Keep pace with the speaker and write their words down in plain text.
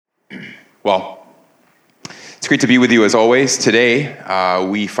Well, it's great to be with you as always. Today,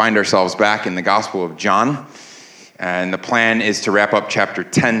 we find ourselves back in the Gospel of John, and the plan is to wrap up chapter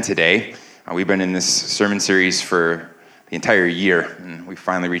 10 today. We've been in this sermon series for the entire year, and we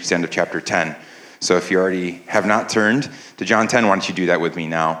finally reached the end of chapter 10. So if you already have not turned to John 10, why don't you do that with me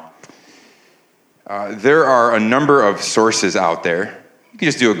now? There are a number of sources out there. You can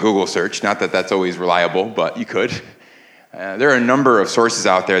just do a Google search. Not that that's always reliable, but you could. There are a number of sources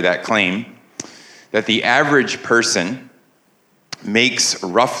out there that claim that the average person makes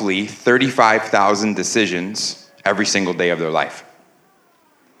roughly 35,000 decisions every single day of their life.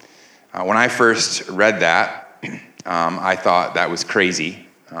 When I first read that, I thought that was crazy.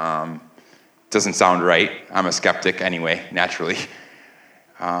 Doesn't sound right. I'm a skeptic anyway, naturally.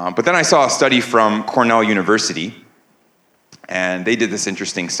 But then I saw a study from Cornell University, and they did this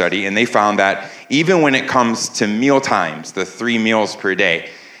interesting study, and they found that even when it comes to meal times, the 3 meals per day,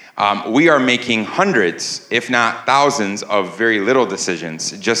 we are making hundreds, if not thousands, of very little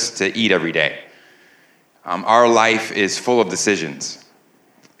decisions just to eat every day. Our life is full of decisions.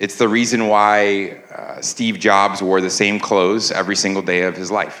 It's the reason why Steve Jobs wore the same clothes every single day of his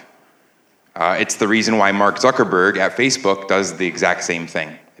life. It's the reason why Mark Zuckerberg at Facebook does the exact same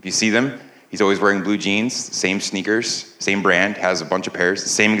thing. If you see them, he's always wearing blue jeans, same sneakers, same brand, has a bunch of pairs, the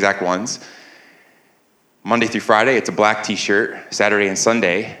same exact ones. Monday through Friday, it's a black t-shirt. Saturday and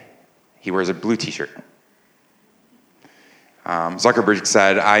Sunday, he wears a blue t-shirt. Zuckerberg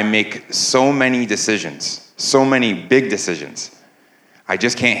said, I make so many decisions, so many big decisions. I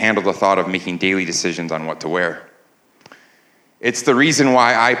just can't handle the thought of making daily decisions on what to wear. It's the reason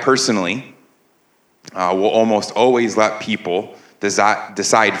why I personally will almost always let people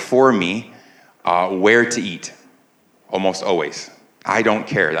decide for me where to eat. Almost always. I don't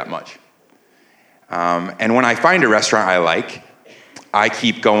care that much. And when I find a restaurant I like, I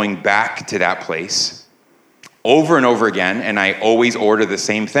keep going back to that place over and over again, and I always order the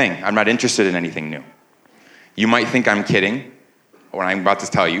same thing. I'm not interested in anything new. You might think I'm kidding, what I'm about to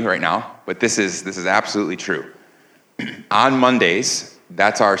tell you right now, but this is absolutely true. On Mondays,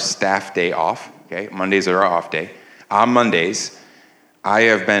 that's our staff day off, okay? Mondays are our off day. On Mondays, I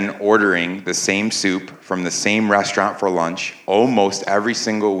have been ordering the same soup from the same restaurant for lunch almost every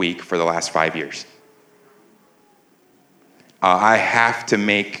single week for the last 5 years. I have to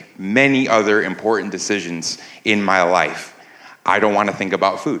make many other important decisions in my life. I don't want to think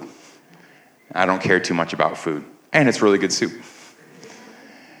about food. I don't care too much about food. And it's really good soup.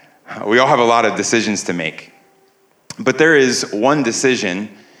 We all have a lot of decisions to make. But there is one decision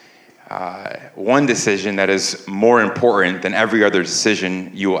that is more important than every other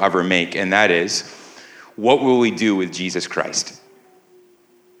decision you will ever make, and that is, what will we do with Jesus Christ?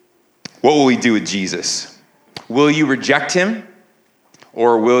 What will we do with Jesus? Will you reject him,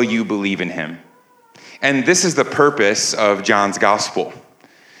 or will you believe in him? And this is the purpose of John's gospel.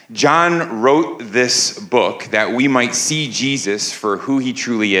 John wrote this book that we might see Jesus for who he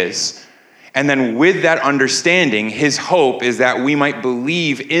truly is. And then with that understanding, his hope is that we might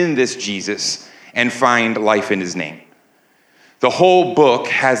believe in this Jesus and find life in his name. The whole book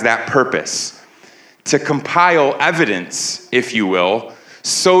has that purpose, to compile evidence, if you will,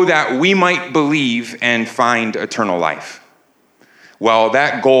 so that we might believe and find eternal life. Well,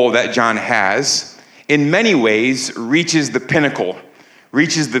 that goal that John has, in many ways, reaches the pinnacle,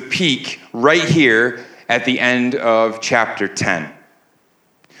 reaches the peak right here at the end of chapter 10.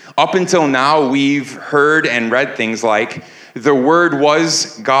 Up until now, we've heard and read things like, the Word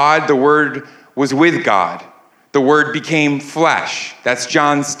was God, the Word was with God. The Word became flesh. That's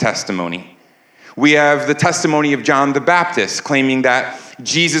John's testimony. We have the testimony of John the Baptist, claiming that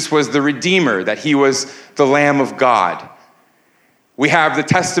Jesus was the Redeemer, that he was the Lamb of God. We have the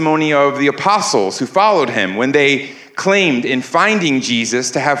testimony of the apostles who followed him when they claimed in finding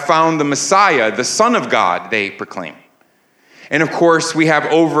Jesus to have found the Messiah, the Son of God, they proclaimed. And of course, we have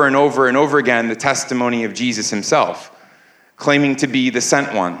over and over and over again the testimony of Jesus himself, claiming to be the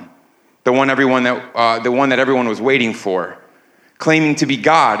sent one, the one that everyone was waiting for, claiming to be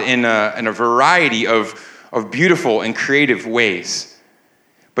God in a variety of beautiful and creative ways.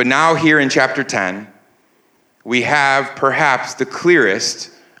 But now here in chapter 10, we have perhaps the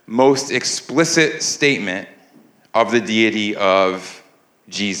clearest, most explicit statement of the deity of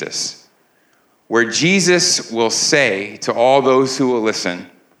Jesus, where Jesus will say to all those who will listen,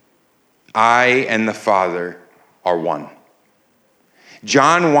 I and the Father are one.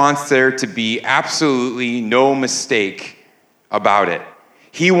 John wants there to be absolutely no mistake about it.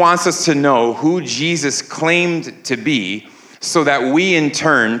 He wants us to know who Jesus claimed to be so that we in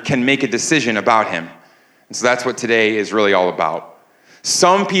turn can make a decision about him. And so that's what today is really all about.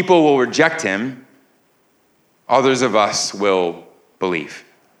 Some people will reject him. Others of us will believe.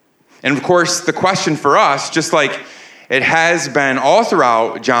 And of course, the question for us, just like it has been all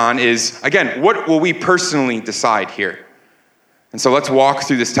throughout John, is, again, what will we personally decide here? And so let's walk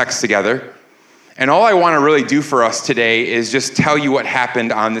through this text together. And all I want to really do for us today is just tell you what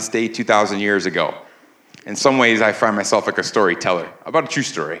happened on this day 2,000 years ago. In some ways, I find myself like a storyteller about a true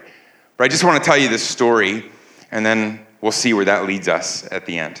story. But I just want to tell you this story, and then we'll see where that leads us at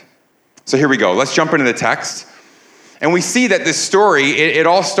the end. So here we go. Let's jump into the text. And we see that this story, it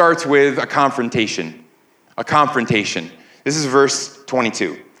all starts with a confrontation. A confrontation. This is verse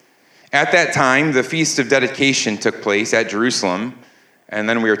 22. At that time, the Feast of Dedication took place at Jerusalem, and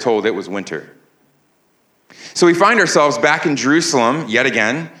then we are told it was winter. So we find ourselves back in Jerusalem yet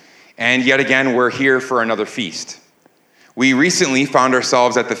again, and yet again we're here for another feast. We recently found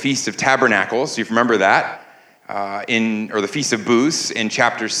ourselves at the Feast of Tabernacles, you remember that, or the Feast of Booths in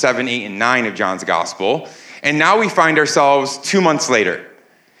chapters 7, 8, and 9 of John's Gospel. And now we find ourselves 2 months later.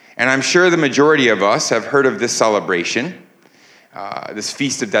 And I'm sure the majority of us have heard of this celebration, this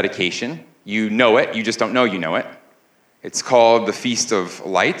Feast of Dedication. You know it, you just don't know you know it. It's called the Feast of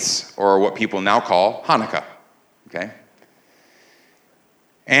Lights, or what people now call Hanukkah, okay?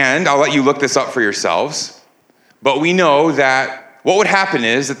 And I'll let you look this up for yourselves, but we know that what would happen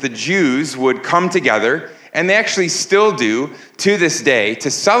is that the Jews would come together, and they actually still do to this day, to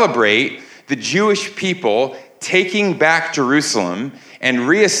celebrate the Jewish people taking back Jerusalem and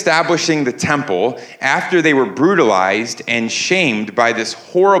reestablishing the temple after they were brutalized and shamed by this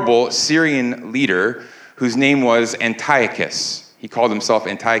horrible Syrian leader whose name was Antiochus. He called himself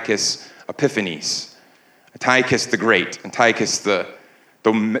Antiochus Epiphanes, Antiochus the Great, Antiochus the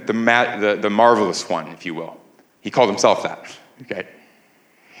marvelous one, if you will. He called himself that, okay?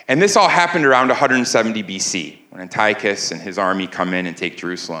 And this all happened around 170 BC, when Antiochus and his army come in and take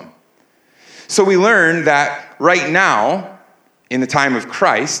Jerusalem. So we learn that right now, in the time of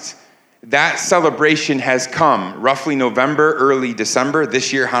Christ, that celebration has come, roughly November, early December.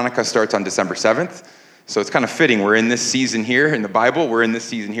 This year, Hanukkah starts on December 7th. So it's kind of fitting. We're in this season here in the Bible. We're in this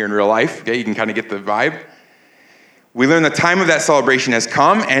season here in real life. Okay, you can kind of get the vibe. We learn the time of that celebration has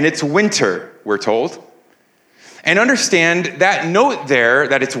come, and it's winter, we're told. And understand that note there,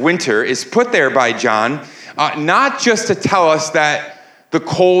 that it's winter, is put there by John, not just to tell us that the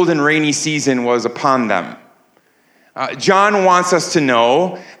cold and rainy season was upon them. John wants us to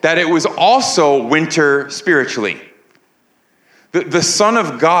know that it was also winter spiritually. The Son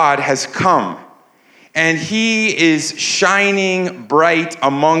of God has come, and he is shining bright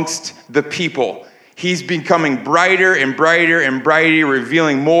amongst the people. He's becoming brighter and brighter and brighter,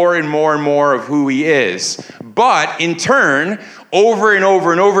 revealing more and more and more of who he is. But in turn, over and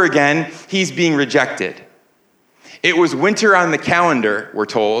over and over again, he's being rejected. It was winter on the calendar, we're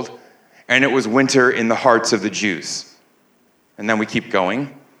told, and it was winter in the hearts of the Jews. And then we keep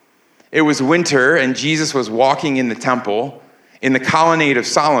going. It was winter, and Jesus was walking in the temple, in the colonnade of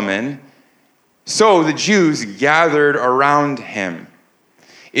Solomon. So the Jews gathered around him.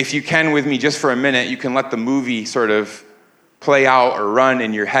 If you can, with me just for a minute, you can let the movie sort of play out or run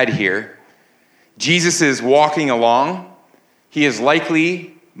in your head here. Jesus is walking along. He is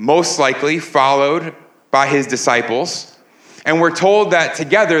most likely, followed by his disciples. And we're told that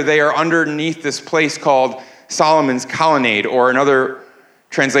together they are underneath this place called Solomon's Colonnade, or another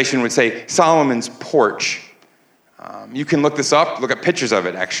translation would say Solomon's Porch. You can look this up, look at pictures of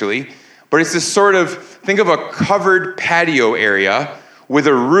it actually. But it's this sort of, think of a covered patio area with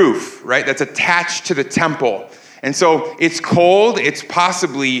a roof, right, that's attached to the temple. And so it's cold, it's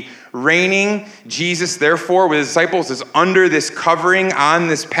possibly raining. Jesus, therefore, with his disciples, is under this covering on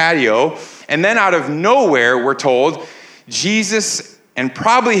this patio. And then out of nowhere, we're told, Jesus and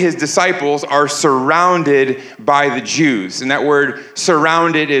probably his disciples are surrounded by the Jews. And that word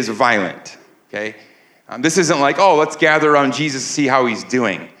surrounded is violent, okay? This isn't like, oh, let's gather around Jesus to see how he's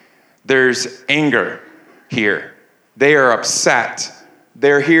doing. There's anger here. They are upset.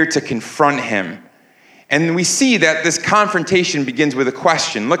 They're here to confront him. And we see that this confrontation begins with a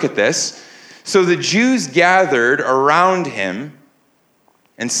question. Look at this. So the Jews gathered around him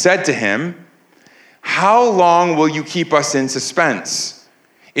and said to him, "How long will you keep us in suspense?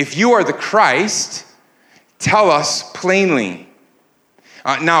 If you are the Christ, tell us plainly."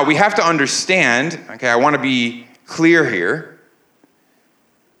 Now, we have to understand, okay, I want to be clear here.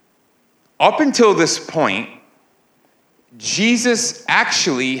 Up until this point, Jesus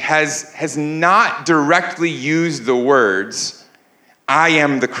actually has not directly used the words, "I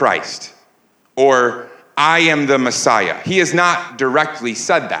am the Christ," or "I am the Messiah." He has not directly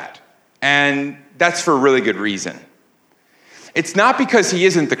said that. And that's for a really good reason. It's not because he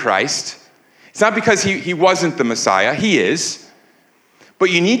isn't the Christ. It's not because he wasn't the Messiah. He is. But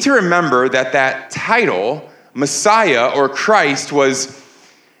you need to remember that title, Messiah or Christ, was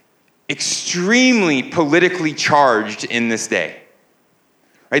extremely politically charged in this day.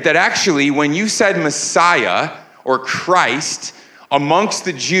 Right? That actually, when you said Messiah or Christ amongst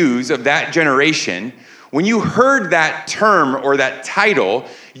the Jews of that generation, when you heard that term or that title,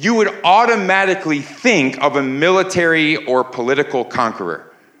 you would automatically think of a military or political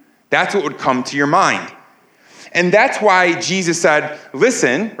conqueror. That's what would come to your mind. And that's why Jesus said,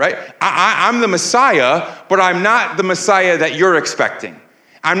 listen, right? I'm the Messiah, but I'm not the Messiah that you're expecting.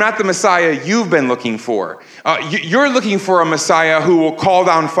 I'm not the Messiah you've been looking for. You're looking for a Messiah who will call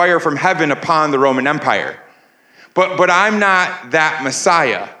down fire from heaven upon the Roman Empire. But I'm not that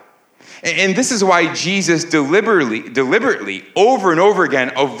Messiah. And this is why Jesus deliberately, over and over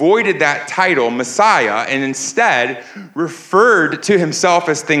again, avoided that title, Messiah, and instead referred to himself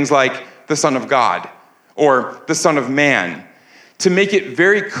as things like the Son of God or the Son of Man, to make it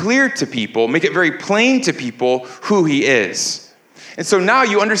very clear to people, make it very plain to people who he is. And so now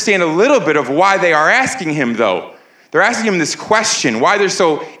you understand a little bit of why they are asking him, though. They're asking him this question, why they're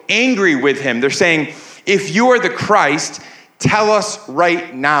so angry with him. They're saying, if you are the Christ, tell us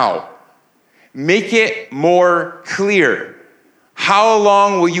right now. Make it more clear. How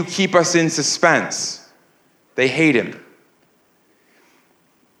long will you keep us in suspense? They hate him.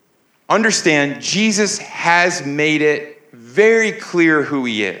 Understand, Jesus has made it very clear who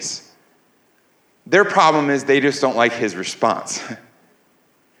he is. Their problem is they just don't like his response.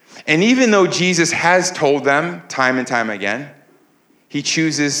 And even though Jesus has told them time and time again, he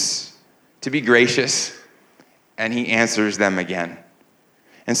chooses to be gracious and he answers them again.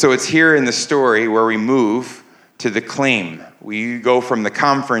 And so it's here in the story where we move to the claim. We go from the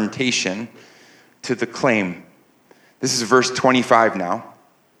confrontation to the claim. This is verse 25 now.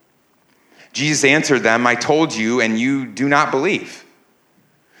 Jesus answered them, I told you, and you do not believe.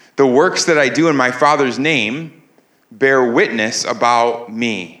 The works that I do in my Father's name bear witness about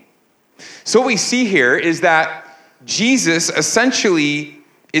me. So what we see here is that Jesus essentially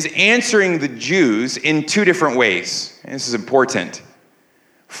is answering the Jews in two different ways. And this is important.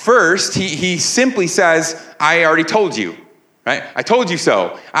 First, he simply says, I already told you, right? I told you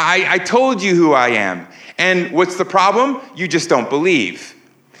so. I told you who I am. And what's the problem? You just don't believe.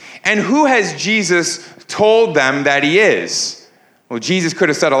 And who has Jesus told them that he is? Well, Jesus could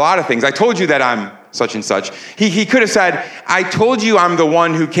have said a lot of things. I told you that I'm such and such. He could have said, I told you I'm the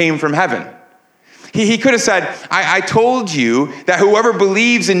one who came from heaven. He could have said, I told you that whoever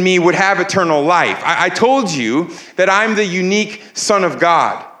believes in me would have eternal life. I told you that I'm the unique Son of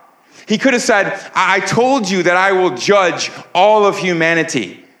God. He could have said, I told you that I will judge all of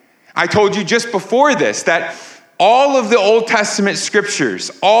humanity. I told you just before this that all of the Old Testament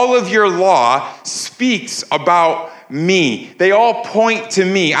scriptures, all of your law speaks about me. They all point to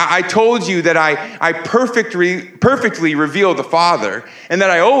me. I told you that I perfectly reveal the Father, and that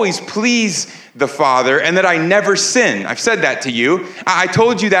I always please the Father, and that I never sin. I've said that to you. I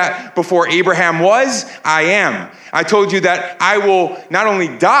told you that before Abraham was, I am. I told you that I will not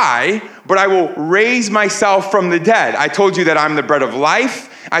only die, but I will raise myself from the dead. I told you that I'm the bread of life.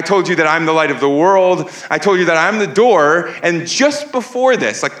 I told you that I'm the light of the world. I told you that I'm the door. And just before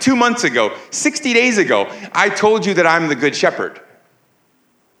this, like 2 months ago, 60 days ago, I told you that I'm the good shepherd.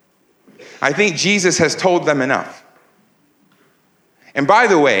 I think Jesus has told them enough. And by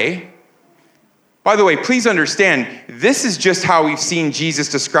the way, please understand, this is just how we've seen Jesus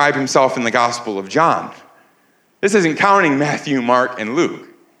describe himself in the Gospel of John. This isn't counting Matthew, Mark, and Luke.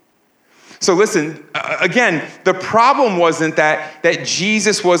 So listen, again, the problem wasn't that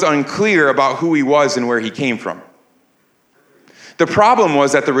Jesus was unclear about who he was and where he came from. The problem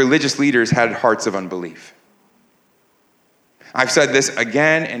was that the religious leaders had hearts of unbelief. I've said this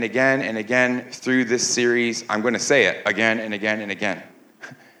again and again and again through this series. I'm going to say it again and again and again.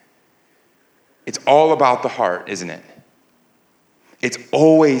 It's all about the heart, isn't it? It's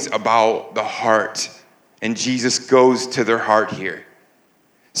always about the heart. And Jesus goes to their heart here.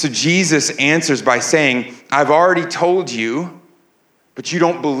 So Jesus answers by saying, I've already told you, but you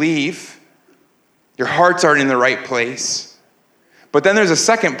don't believe. Your hearts aren't in the right place. But then there's a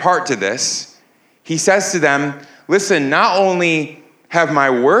second part to this. He says to them, listen, not only have my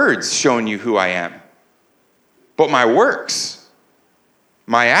words shown you who I am, but my works,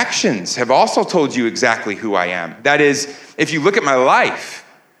 my actions have also told you exactly who I am. That is, if you look at my life,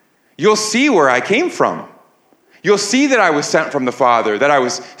 you'll see where I came from. You'll see that I was sent from the Father, that I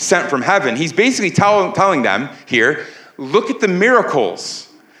was sent from heaven. He's basically telling them here, look at the miracles.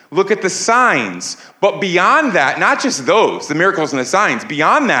 Look at the signs. But beyond that, not just those, the miracles and the signs,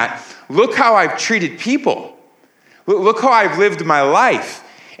 beyond that, look how I've treated people. Look how I've lived my life.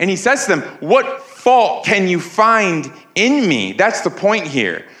 And he says to them, what fault can you find in me? That's the point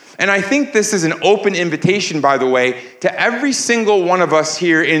here. And I think this is an open invitation, by the way, to every single one of us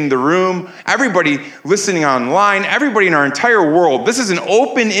here in the room, everybody listening online, everybody in our entire world. This is an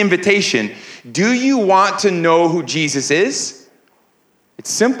open invitation. Do you want to know who Jesus is? It's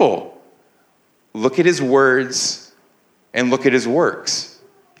simple. Look at his words and look at his works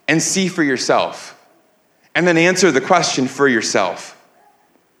and see for yourself. And then answer the question for yourself.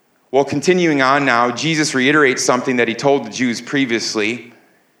 Well, continuing on now, Jesus reiterates something that he told the Jews previously.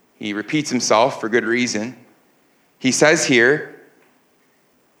 He repeats himself for good reason. He says here,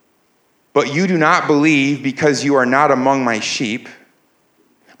 but you do not believe because you are not among my sheep.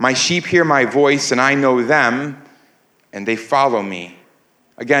 My sheep hear my voice, and I know them, and they follow me.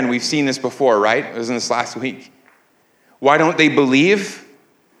 Again, we've seen this before, right? It was in this last week. Why don't they believe?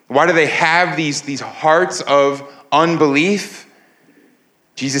 Why do they have these hearts of unbelief?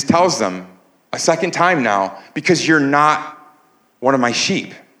 Jesus tells them a second time now, because you're not one of my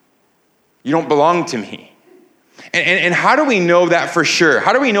sheep. You don't belong to me. And how do we know that for sure?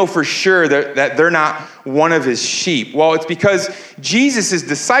 How do we know for sure that they're not one of his sheep? Well, it's because Jesus'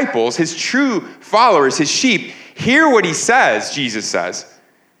 disciples, his true followers, his sheep, hear what he says, Jesus says,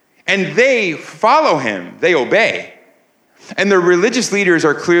 and they follow him. They obey. And the religious leaders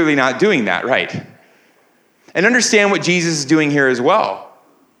are clearly not doing that, right? And understand what Jesus is doing here as well.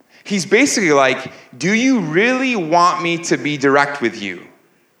 He's basically like, do you really want me to be direct with you?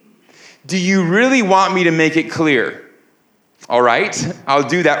 Do you really want me to make it clear? All right, I'll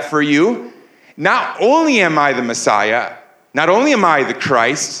do that for you. Not only am I the Messiah, not only am I the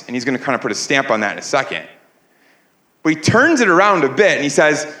Christ, and he's going to kind of put a stamp on that in a second, but he turns it around a bit and he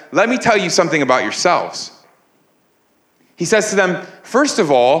says, let me tell you something about yourselves. He says to them, first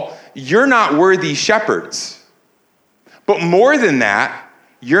of all, you're not worthy shepherds. But more than that,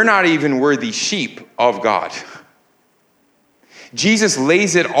 you're not even worthy sheep of God. Jesus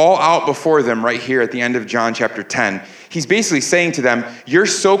lays it all out before them right here at the end of John chapter 10. He's basically saying to them, you're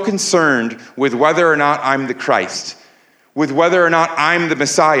so concerned with whether or not I'm the Christ, with whether or not I'm the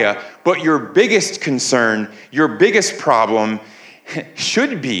Messiah, but your biggest concern, your biggest problem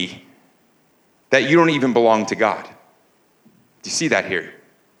should be that you don't even belong to God. Do you see that here?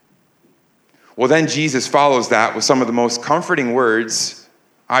 Well, then Jesus follows that with some of the most comforting words,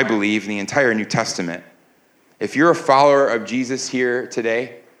 I believe, in the entire New Testament. If you're a follower of Jesus here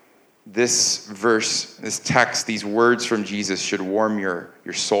today, this verse, this text, these words from Jesus should warm your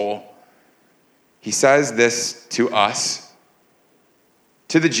soul. He says this to us,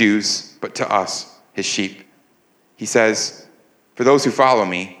 to the Jews, but to us, his sheep. He says, for those who follow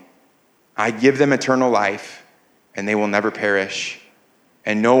me, I give them eternal life, and they will never perish,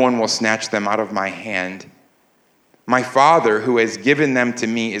 and no one will snatch them out of my hand. My Father, who has given them to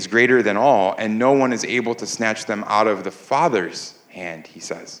me, is greater than all, and no one is able to snatch them out of the Father's hand, he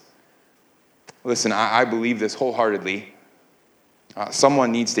says. Listen, I believe this wholeheartedly.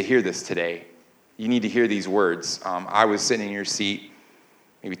 Someone needs to hear this today. You need to hear these words. I was sitting in your seat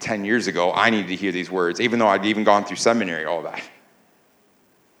maybe 10 years ago. I needed to hear these words, even though I'd even gone through seminary, all that.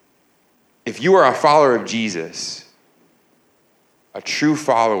 If you are a follower of Jesus, a true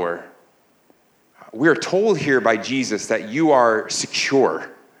follower, we are told here by Jesus that you are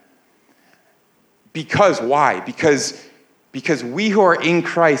secure. Because why? Because we who are in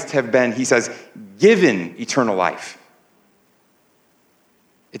Christ have been, he says, given eternal life.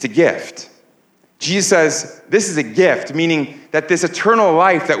 It's a gift. Jesus says this is a gift, meaning that this eternal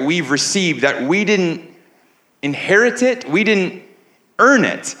life that we've received, that we didn't inherit it, we didn't earn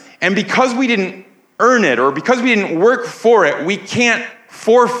it. And because we didn't earn it, or because we didn't work for it, we can't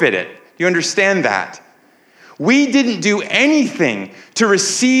forfeit it. You understand that? We didn't do anything to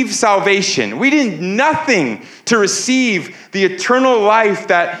receive salvation. We did nothing to receive the eternal life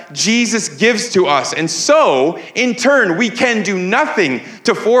that Jesus gives to us. And so, in turn, we can do nothing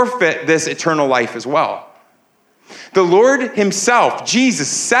to forfeit this eternal life as well. The Lord himself, Jesus,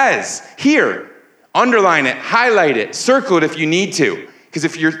 says here, underline it, highlight it, circle it if you need to.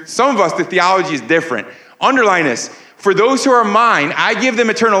 Because some of us, the theology is different. Underline this. For those who are mine, I give them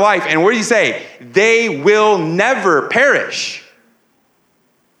eternal life. And what does he say? They will never perish.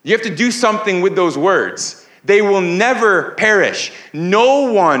 You have to do something with those words. They will never perish.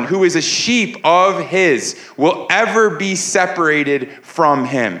 No one who is a sheep of his will ever be separated from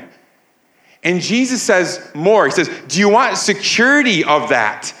him. And Jesus says more. He says, do you want security of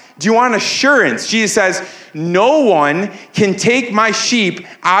that? assurance? Jesus says, no one can take my sheep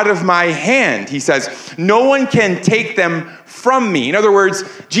out of my hand. He says, no one can take them from me. In other words,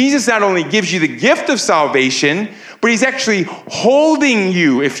 Jesus not only gives you the gift of salvation, but he's actually holding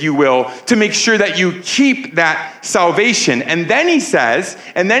you, if you will, to make sure that you keep that salvation. And then he says,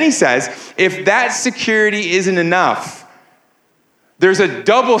 if that security isn't enough, there's a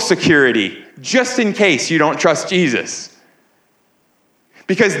double security, just in case you don't trust Jesus.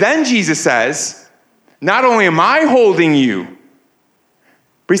 Because then Jesus says, not only am I holding you,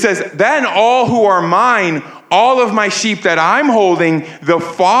 but he says, then all who are mine, all of my sheep that I'm holding, the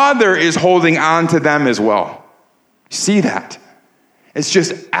Father is holding on to them as well. See that? It's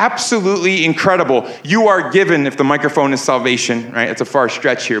just absolutely incredible. You are given, if the microphone is salvation, right? It's a far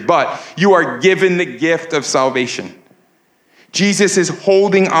stretch here, but you are given the gift of salvation. Jesus is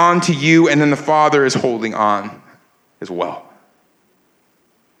holding on to you, and then the Father is holding on as well.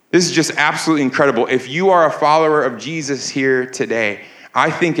 This is just absolutely incredible. If you are a follower of Jesus here today, I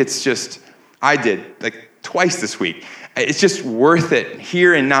think it's just, I did like twice this week. It's just worth it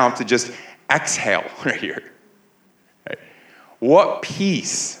here and now to just exhale right here. Right? What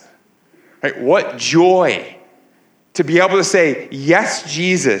peace, right? What joy to be able to say, yes,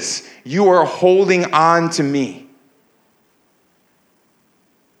 Jesus, you are holding on to me.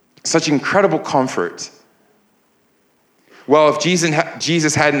 Such incredible comfort. Well, if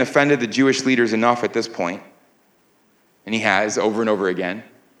Jesus hadn't offended the Jewish leaders enough at this point, and he has over and over again,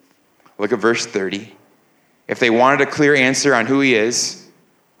 look at verse 30. If they wanted a clear answer on who he is,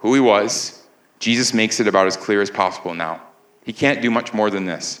 who he was, Jesus makes it about as clear as possible now. He can't do much more than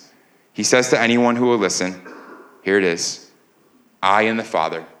this. He says to anyone who will listen, here it is, I and the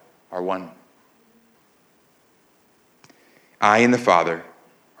Father are one. I and the Father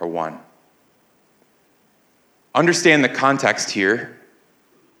are one. Understand the context here.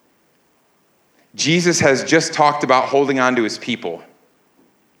 Jesus has just talked about holding on to his people.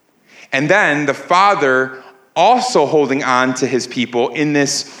 And then the Father also holding on to his people in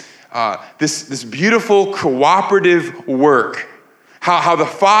this beautiful cooperative work. How the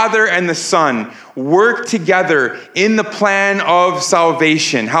Father and the Son work together in the plan of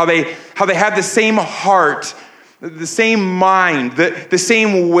salvation. How they have the same heart, the same mind, the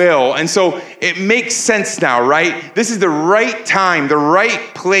same will. And so it makes sense now, right? This is the right time, the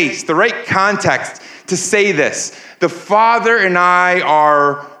right place, the right context to say this. The Father and I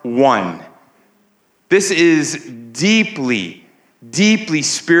are one. This is deeply, deeply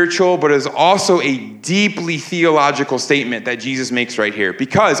spiritual, but is also a deeply theological statement that Jesus makes right here.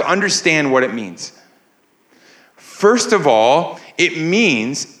 Because understand what it means. First of all,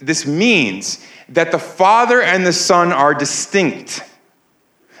 this means that the Father and the Son are distinct.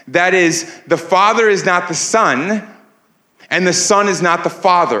 That is, the Father is not the Son, and the Son is not the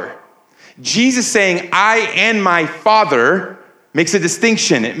Father. Jesus saying, I and my Father, makes a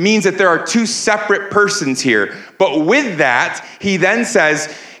distinction. It means that there are two separate persons here. But with that, he says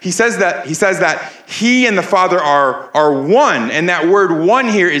that he and the Father are one. And that word one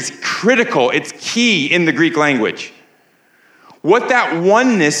here is critical. It's key in the Greek language. What that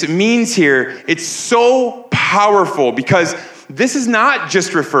oneness means here, it's so powerful because this is not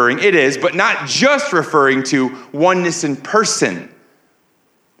just referring, it is, but not just referring to oneness in person.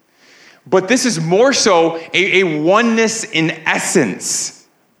 But this is more so a oneness in essence.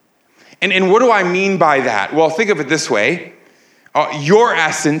 And what do I mean by that? Well, think of it this way. Your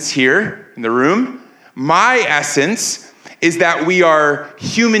essence here in the room, my essence is that we are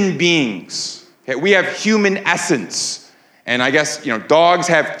human beings. Okay? We have human essence. And I guess, dogs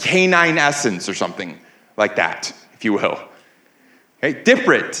have canine essence or something like that, if you will. Okay?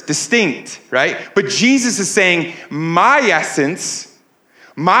 Different, distinct, right? But Jesus is saying, my essence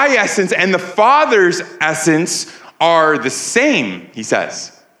and the Father's essence are the same, he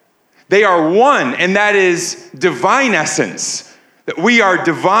says. They are one, and that is divine essence. That we are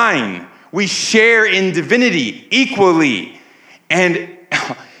divine. We share in divinity equally. And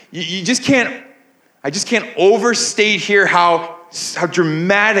you just can't, I just can't overstate here how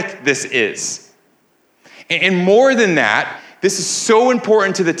dramatic this is. And more than that, this is so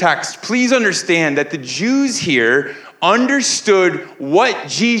important to the text. Please understand that the Jews here understood what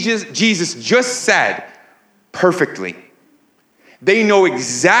Jesus just said perfectly. They know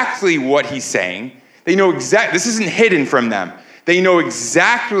exactly what he's saying. This isn't hidden from them. They know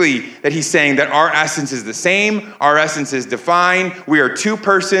exactly that he's saying that our essence is the same, our essence is divine, we are two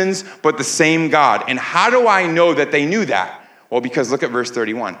persons, but the same God. And how do I know that they knew that? Well, because look at verse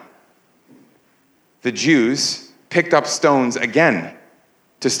 31. The Jews picked up stones again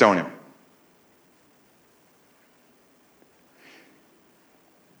to stone him.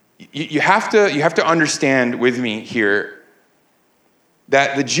 You have to understand with me here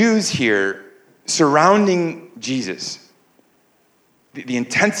that the Jews here surrounding Jesus, the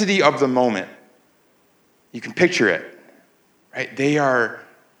intensity of the moment, you can picture it, right? They are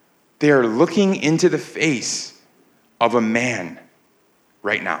looking into the face of a man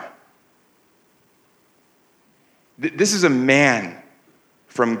right now. This is a man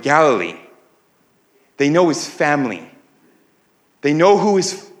from Galilee. They know his family. They know who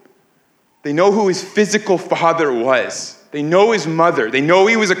his physical father was. They know his mother. They know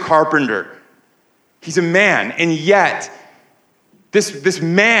he was a carpenter. He's a man, and yet this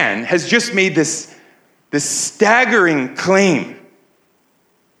man has just made this staggering claim.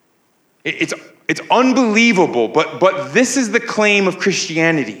 It's unbelievable, but this is the claim of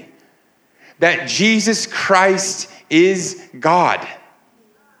Christianity, that Jesus Christ is God.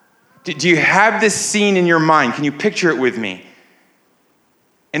 Do you have this scene in your mind? Can you picture it with me?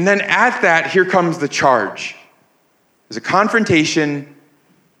 And then at that, here comes the charge. There's a confrontation,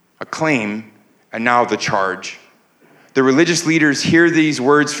 a claim, and now the charge. The religious leaders hear these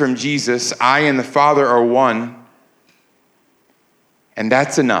words from Jesus, "I and the Father are one," and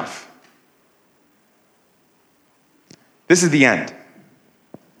that's enough. This is the end.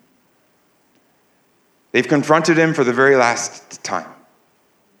 They've confronted him for the very last time.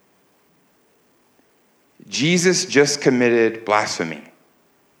 Jesus just committed blasphemy.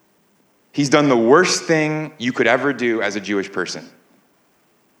 He's done the worst thing you could ever do as a Jewish person.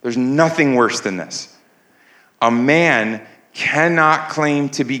 There's nothing worse than this. A man cannot claim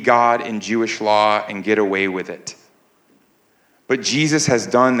to be God in Jewish law and get away with it. But Jesus has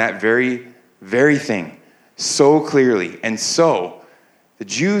done that very, very thing so clearly. And so the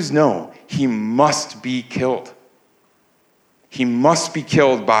Jews know he must be killed. He must be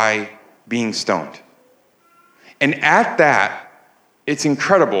killed by being stoned. And at that, it's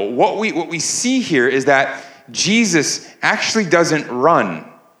incredible. What we see here is that Jesus actually doesn't run.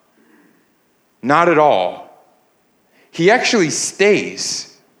 Not at all. He actually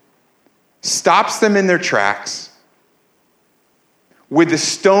stays, stops them in their tracks, with the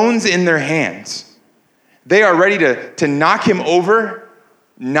stones in their hands. They are ready to knock him over,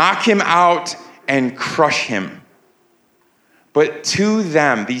 knock him out, and crush him. But to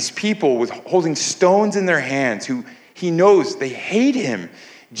them, these people with holding stones in their hands, who he knows they hate him,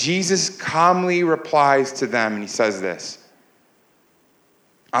 Jesus calmly replies to them, and he says this: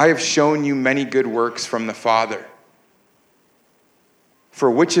 "I have shown you many good works from the Father. For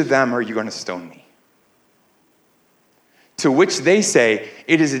which of them are you going to stone me?" To which they say,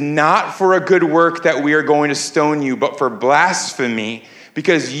 "It is not for a good work that we are going to stone you, but for blasphemy,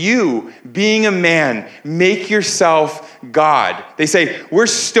 because you, being a man, make yourself God." They say, "We're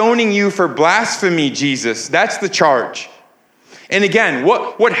stoning you for blasphemy, Jesus." That's the charge. And again,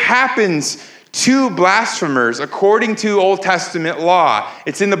 what happens to blasphemers according to Old Testament law?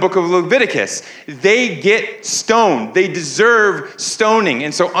 It's in the book of Leviticus. They get stoned. They deserve stoning.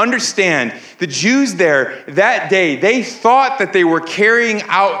 And so understand, the Jews there that day, they thought that they were carrying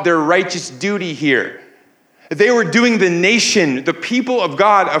out their righteous duty here. They were doing the nation, the people of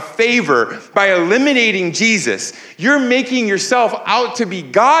God, a favor by eliminating Jesus. You're making yourself out to be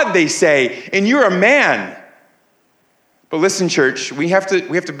God, they say, and you're a man. But listen, church, we have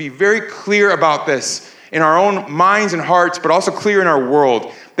to be very clear about this in our own minds and hearts, but also clear in our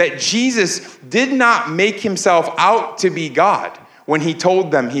world, that Jesus did not make himself out to be God when he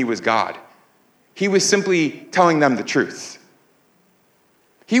told them he was God. He was simply telling them the truth.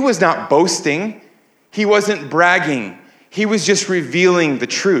 He was not boasting. He wasn't bragging. He was just revealing the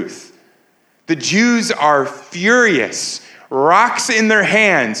truth. The Jews are furious, rocks in their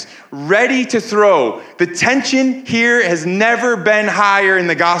hands, ready to throw. The tension here has never been higher in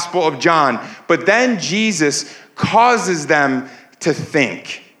the Gospel of John. But then Jesus causes them to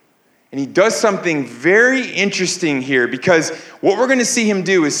think. And he does something very interesting here, because what we're going to see him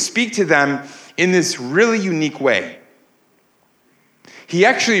do is speak to them in this really unique way. He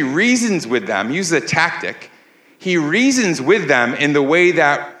actually reasons with them, uses a tactic. He reasons with them in the way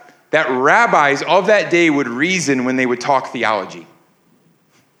that rabbis of that day would reason when they would talk theology.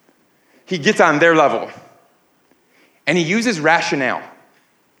 He gets on their level. And he uses rationale,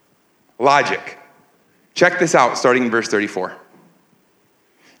 logic. Check this out, starting in verse 34.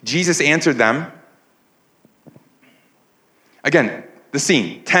 Jesus answered them. Again, the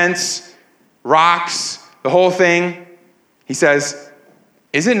scene, tents, rocks, the whole thing. He says,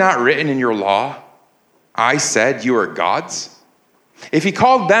 "Is it not written in your law, I said you are gods?" If he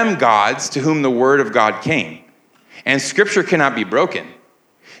called them gods to whom the word of God came, and scripture cannot be broken,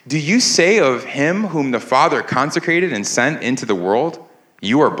 do you say of him whom the Father consecrated and sent into the world,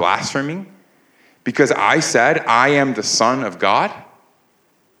 You are blaspheming because I said I am the Son of God?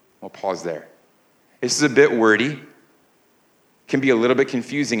 We'll pause there. This is a bit wordy. Can be a little bit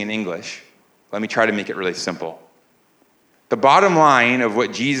confusing in English. Let me try to make it really simple. The bottom line of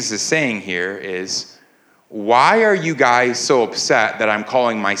what Jesus is saying here is, why are you guys so upset that I'm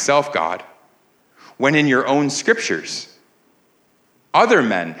calling myself God when in your own scriptures, other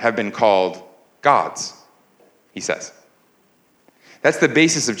men have been called gods, he says. That's the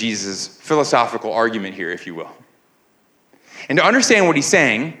basis of Jesus' philosophical argument here, if you will. And to understand what he's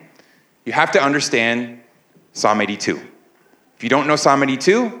saying, you have to understand Psalm 82. If you don't know Psalm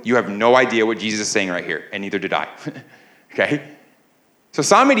 82, you have no idea what Jesus is saying right here, and neither did I. Okay? So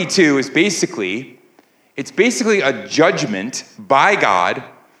Psalm 82 is basically a judgment by God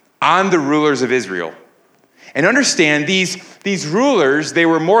on the rulers of Israel. And understand, these rulers, they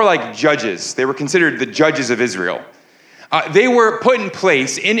were more like judges. They were considered the judges of Israel. They were put in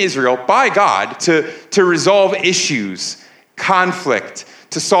place in Israel by God to resolve issues, conflict,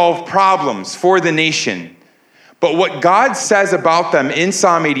 to solve problems for the nation. But what God says about them in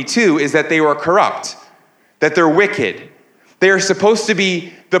Psalm 82 is that they were corrupt, that they're wicked. They are supposed to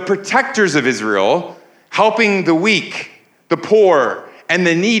be the protectors of Israel, helping the weak, the poor, and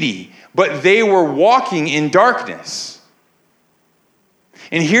the needy, but they were walking in darkness.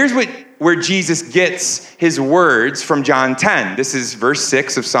 And here's where Jesus gets his words from John 10. This is verse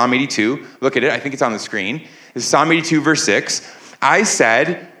 6 of Psalm 82. Look at it. I think it's on the screen. This is Psalm 82, verse 6. I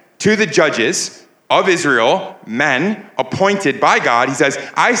said to the judges of Israel, men appointed by God, he says,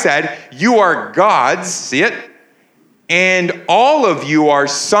 I said, you are gods, see it? And all of you are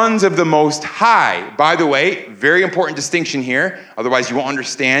sons of the Most High. By the way, very important distinction here. Otherwise, you won't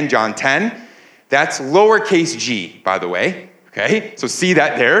understand John 10. That's lowercase g, by the way. Okay? So see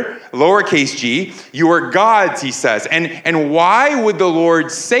that there. Lowercase g. You are gods, he says. And why would the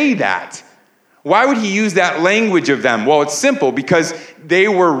Lord say that? Why would he use that language of them? Well, it's simple, because they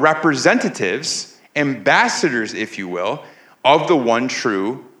were representatives, ambassadors, if you will, of the one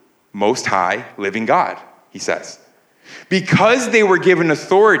true, Most High, living God, he says. Because they were given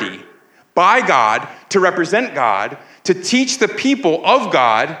authority by God to represent God, to teach the people of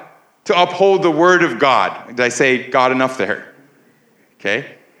God to uphold the word of God. Did I say God enough there?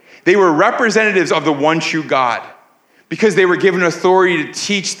 Okay. They were representatives of the one true God because they were given authority to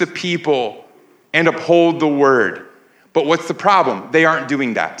teach the people and uphold the word. But what's the problem? They aren't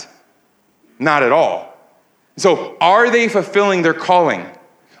doing that. Not at all. So are they fulfilling their calling?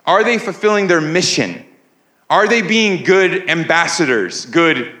 Are they fulfilling their mission? Are they being good ambassadors,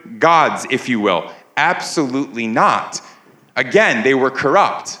 good gods, if you will? Absolutely not. Again, they were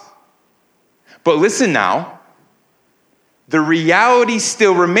corrupt. But listen now, the reality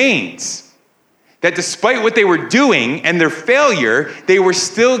still remains that despite what they were doing and their failure, they were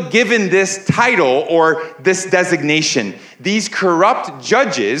still given this title or this designation. These corrupt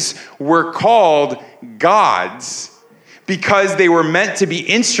judges were called gods because they were meant to be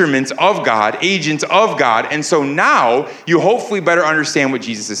instruments of God, agents of God. And so now you hopefully better understand what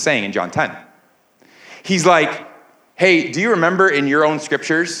Jesus is saying in John 10. He's like, hey, do you remember in your own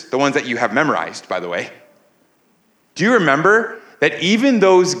scriptures, the ones that you have memorized, by the way, do you remember that even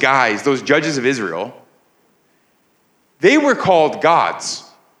those guys, those judges of Israel, they were called gods?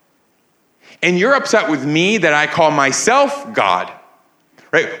 And you're upset with me that I call myself God,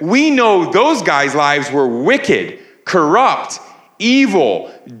 right? We know those guys' lives were wicked, corrupt,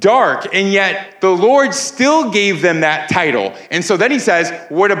 evil, dark, and yet the Lord still gave them that title. And so then he says,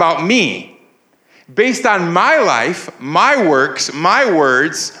 what about me? Based on my life, my works, my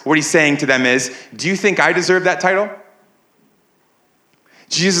words, what he's saying to them is, do you think I deserve that title?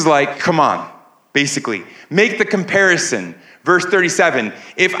 Jesus is like, come on, basically. Make the comparison. Verse 37,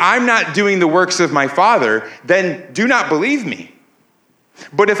 if I'm not doing the works of my Father, then do not believe me.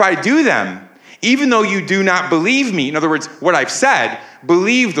 But if I do them, even though you do not believe me, in other words, what I've said,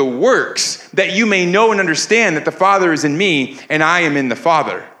 believe the works, that you may know and understand that the Father is in me and I am in the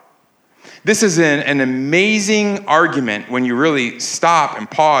Father. This is an amazing argument when you really stop and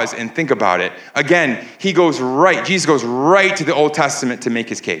pause and think about it. Again, Jesus goes right to the Old Testament to make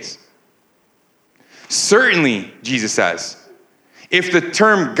his case. Certainly, Jesus says, if the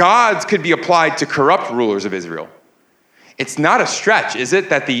term gods could be applied to corrupt rulers of Israel, it's not a stretch, is it,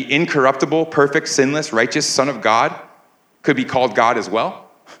 that the incorruptible, perfect, sinless, righteous Son of God could be called God as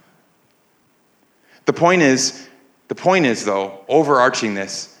well? The point is though, overarching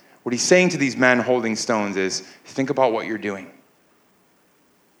this, what he's saying to these men holding stones is, think about what you're doing.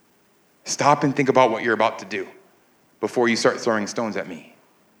 Stop and think about what you're about to do before you start throwing stones at me.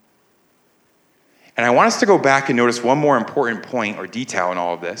 And I want us to go back and notice one more important point or detail in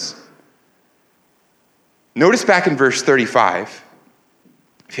all of this. Notice back in verse 35,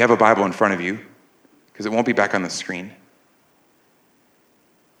 if you have a Bible in front of you, because it won't be back on the screen.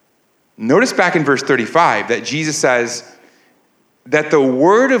 Notice back in verse 35 that Jesus says that the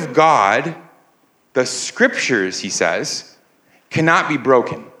word of God, the scriptures, he says, cannot be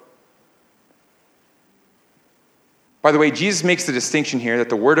broken. By the way, Jesus makes the distinction here that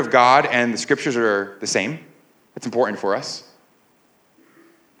the word of God and the scriptures are the same. That's important for us.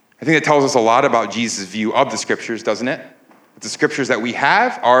 I think it tells us a lot about Jesus' view of the scriptures, doesn't it? That the scriptures that we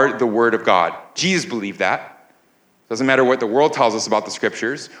have are the word of God. Jesus believed that. Doesn't matter what the world tells us about the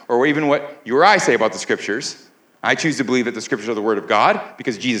scriptures, or even what you or I say about the scriptures. I choose to believe that the scriptures are the word of God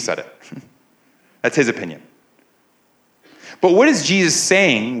because Jesus said it. That's his opinion. But what is Jesus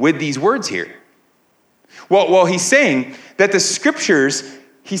saying with these words here? Well, he's saying that the scriptures,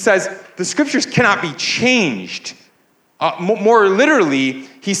 he says, the scriptures cannot be changed. More literally,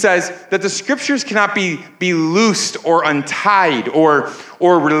 he says that the scriptures cannot be loosed or untied or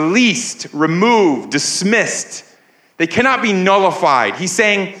released, removed, dismissed. They cannot be nullified. He's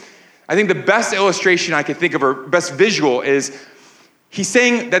saying, I think the best illustration I could think of, or best visual, is he's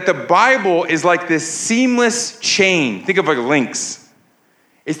saying that the Bible is like this seamless chain. Think of like links.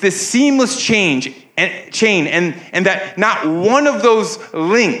 It's this seamless chain, and that not one of those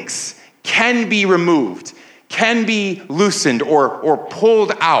links can be removed, can be loosened or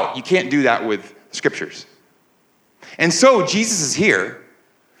pulled out. You can't do that with scriptures. And so Jesus is here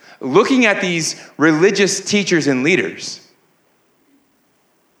looking at these religious teachers and leaders.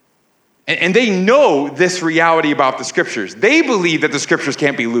 And they know this reality about the scriptures. They believe that the scriptures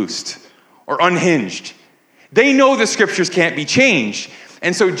can't be loosed or unhinged. They know the scriptures can't be changed.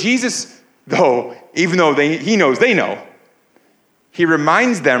 And so Jesus, even though he knows they know, he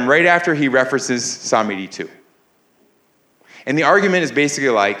reminds them right after he references Psalm 82. And the argument is basically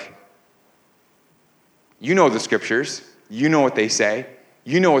like, you know the scriptures, you know what they say,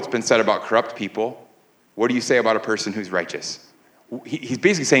 you know what's been said about corrupt people. What do you say about a person who's righteous? He's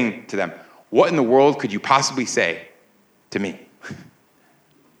basically saying to them, what in the world could you possibly say to me?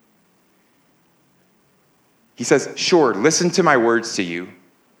 He says, sure, listen to my words to you.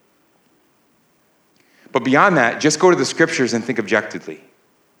 But beyond that, just go to the scriptures and think objectively.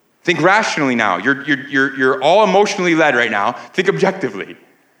 Think rationally now. You're all emotionally led right now. Think objectively.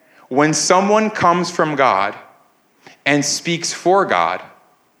 When someone comes from God and speaks for God,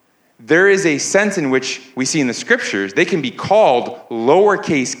 there is a sense in which we see in the scriptures, they can be called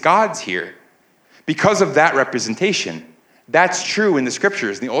lowercase gods here because of that representation. That's true in the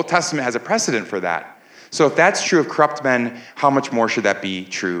scriptures. The Old Testament has a precedent for that. So if that's true of corrupt men, how much more should that be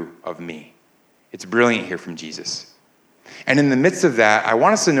true of me? It's brilliant here from Jesus. And in the midst of that, I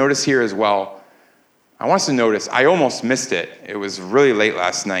want us to notice here as well, I almost missed it. It was really late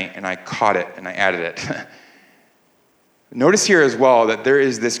last night, and I caught it, and I added it. Notice here as well that there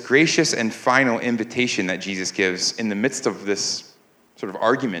is this gracious and final invitation that Jesus gives in the midst of this sort of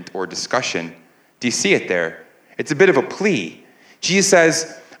argument or discussion. Do you see it there? It's a bit of a plea. Jesus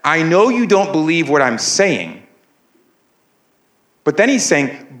says, I know you don't believe what I'm saying. But then he's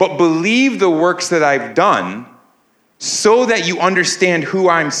saying, but believe the works that I've done so that you understand who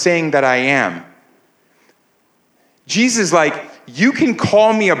I'm saying that I am. Jesus is like, you can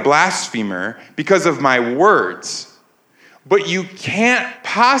call me a blasphemer because of my words, but you can't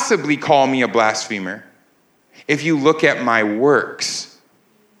possibly call me a blasphemer if you look at my works.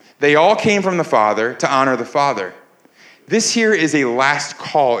 They all came from the Father to honor the Father. This here is a last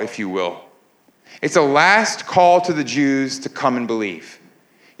call, if you will. It's a last call to the Jews to come and believe.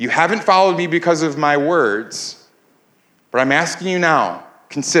 You haven't followed me because of my words, but I'm asking you now,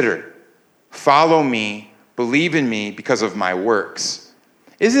 consider, follow me, believe in me because of my works.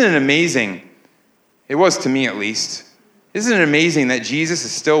 Isn't it amazing? It was to me at least. Isn't it amazing that Jesus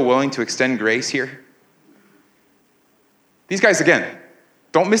is still willing to extend grace here? These guys, again,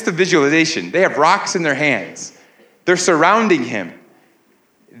 don't miss the visualization. They have rocks in their hands. They're surrounding him.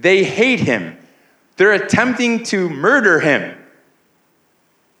 They hate him. They're attempting to murder him.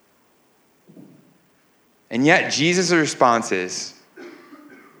 And yet, Jesus' response is,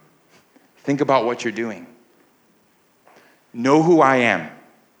 think about what you're doing. Know who I am.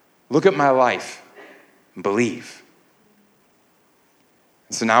 Look at my life. And believe.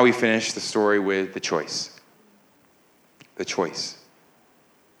 And so now we finish the story with the choice. The choice.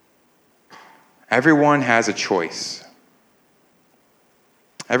 Everyone has a choice.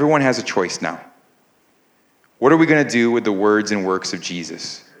 Everyone has a choice now. What are we going to do with the words and works of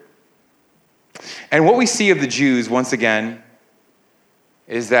Jesus? And what we see of the Jews, once again,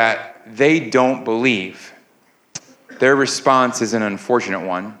 is that they don't believe. Their response is an unfortunate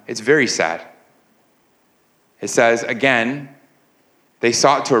one. It's very sad. It says, again, they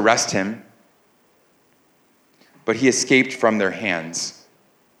sought to arrest him, but he escaped from their hands.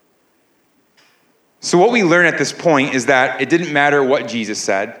 So what we learn at this point is that it didn't matter what Jesus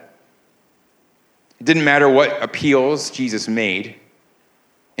said. It didn't matter what appeals Jesus made.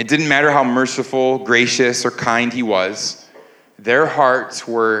 It didn't matter how merciful, gracious, or kind he was. Their hearts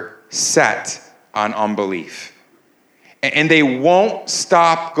were set on unbelief. And they won't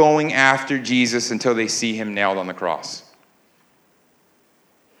stop going after Jesus until they see him nailed on the cross.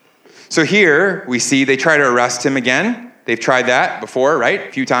 So here we see they try to arrest him again. They've tried that before, right?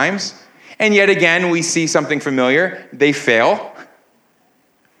 A few times. And yet again, we see something familiar. They fail.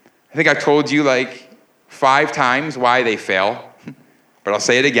 I think I've told you like 5 times why they fail. But I'll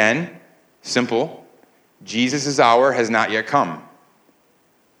say it again. Simple. Jesus' hour has not yet come.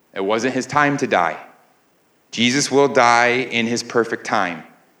 It wasn't his time to die. Jesus will die in his perfect time.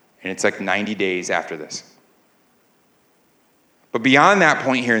 And it's like 90 days after this. But beyond that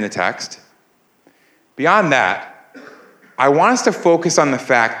point here in the text, beyond that, I want us to focus on the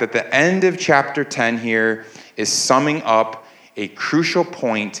fact that the end of chapter 10 here is summing up a crucial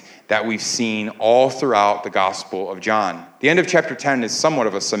point that we've seen all throughout the Gospel of John. The end of chapter 10 is somewhat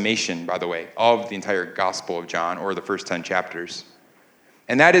of a summation, by the way, of the entire Gospel of John, or the first 10 chapters.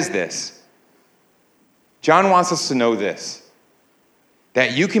 And that is this. John wants us to know this,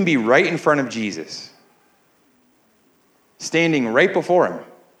 that you can be right in front of Jesus, standing right before him.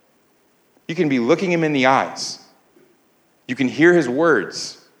 You can be looking him in the eyes. You can hear his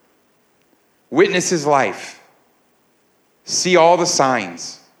words, witness his life, see all the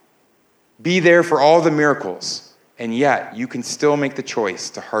signs, be there for all the miracles, and yet you can still make the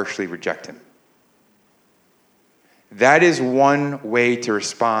choice to harshly reject him. That is one way to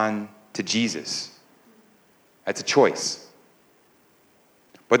respond to Jesus. That's a choice.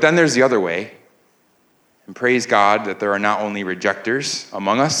 But then there's the other way. And praise God that there are not only rejectors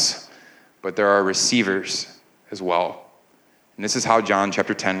among us, but there are receivers as well. And this is how John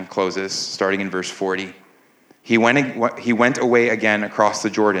chapter 10 closes, starting in verse 40. He went away again across the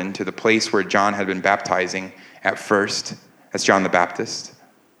Jordan to the place where John had been baptizing at first. That's John the Baptist.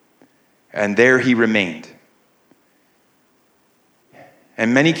 And there he remained.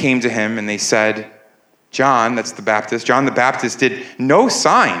 And many came to him and they said, John, that's the Baptist, John the Baptist did no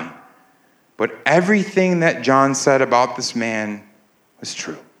sign, but everything that John said about this man was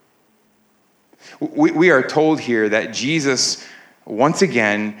true. We are told here that Jesus, once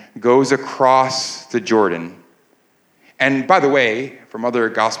again, goes across the Jordan. And by the way, from other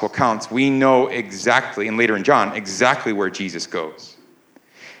gospel accounts, we know exactly, and later in John, exactly where Jesus goes.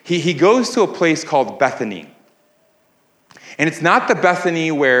 He goes to a place called Bethany. And it's not the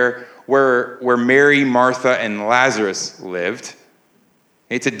Bethany where Mary, Martha, and Lazarus lived.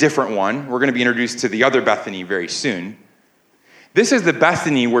 It's a different one. We're going to be introduced to the other Bethany very soon. This is the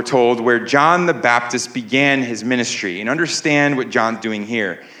Bethany, we're told, where John the Baptist began his ministry. And understand what John's doing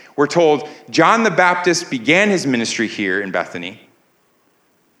here. We're told John the Baptist began his ministry here in Bethany.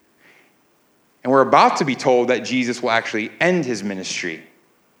 And we're about to be told that Jesus will actually end his ministry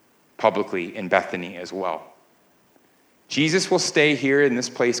publicly in Bethany as well. Jesus will stay here in this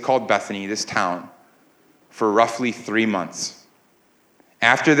place called Bethany, this town, for roughly 3 months.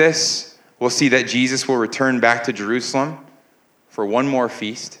 After this, we'll see that Jesus will return back to Jerusalem for one more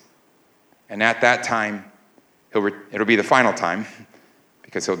feast. And at that time, it'll be the final time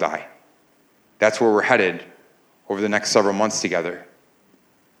because he'll die. That's where we're headed over the next several months together.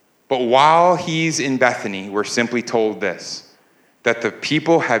 But while he's in Bethany, we're simply told this, that the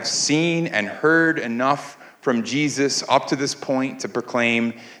people have seen and heard enough from Jesus up to this point to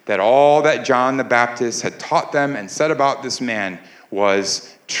proclaim that all that John the Baptist had taught them and said about this man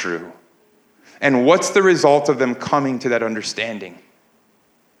was true. And what's the result of them coming to that understanding?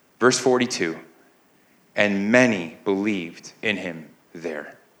 Verse 42, and many believed in him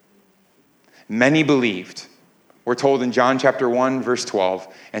there. Many believed. We're told in John chapter 1, verse 12,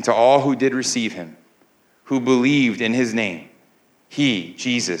 and to all who did receive him, who believed in his name, he,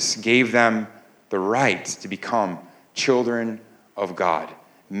 Jesus, gave them the right to become children of God.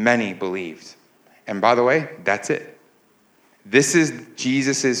 Many believed. And by the way, that's it. This is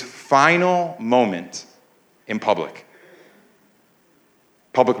Jesus' final moment in public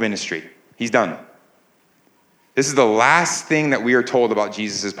ministry. He's done. This is the last thing that we are told about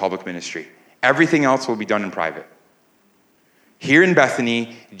Jesus' public ministry. Everything else will be done in private. Here in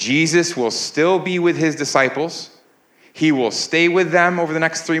Bethany, Jesus will still be with his disciples. He will stay with them over the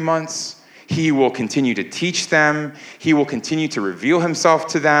next 3 months. He will continue to teach them. He will continue to reveal himself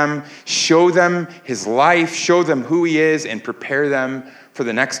to them, show them his life, show them who he is, and prepare them for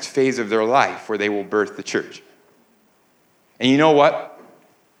the next phase of their life where they will birth the church. And you know what?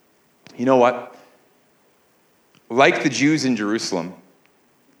 You know what? Like the Jews in Jerusalem,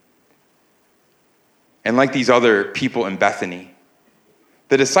 and like these other people in Bethany,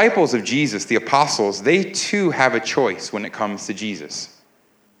 the disciples of Jesus, the apostles, they too have a choice when it comes to Jesus.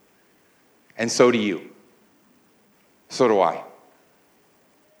 And so do you. So do I.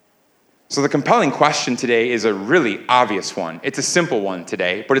 So the compelling question today is a really obvious one. It's a simple one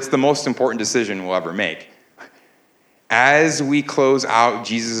today, but it's the most important decision we'll ever make. As we close out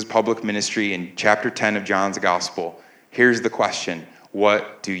Jesus' public ministry in chapter 10 of John's Gospel, here's the question: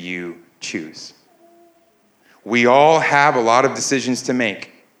 what do you choose? We all have a lot of decisions to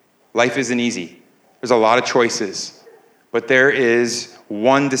make. Life isn't easy. There's a lot of choices. But there is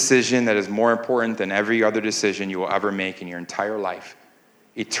one decision that is more important than every other decision you will ever make in your entire life.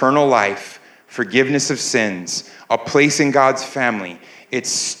 Eternal life, forgiveness of sins, a place in God's family. It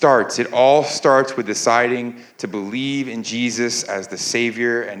all starts with deciding to believe in Jesus as the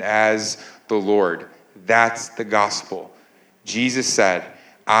Savior and as the Lord. That's the gospel. Jesus said,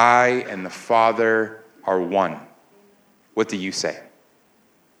 I and the Father are one. What do you say?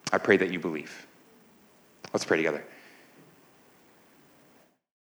 I pray that you believe. Let's pray together.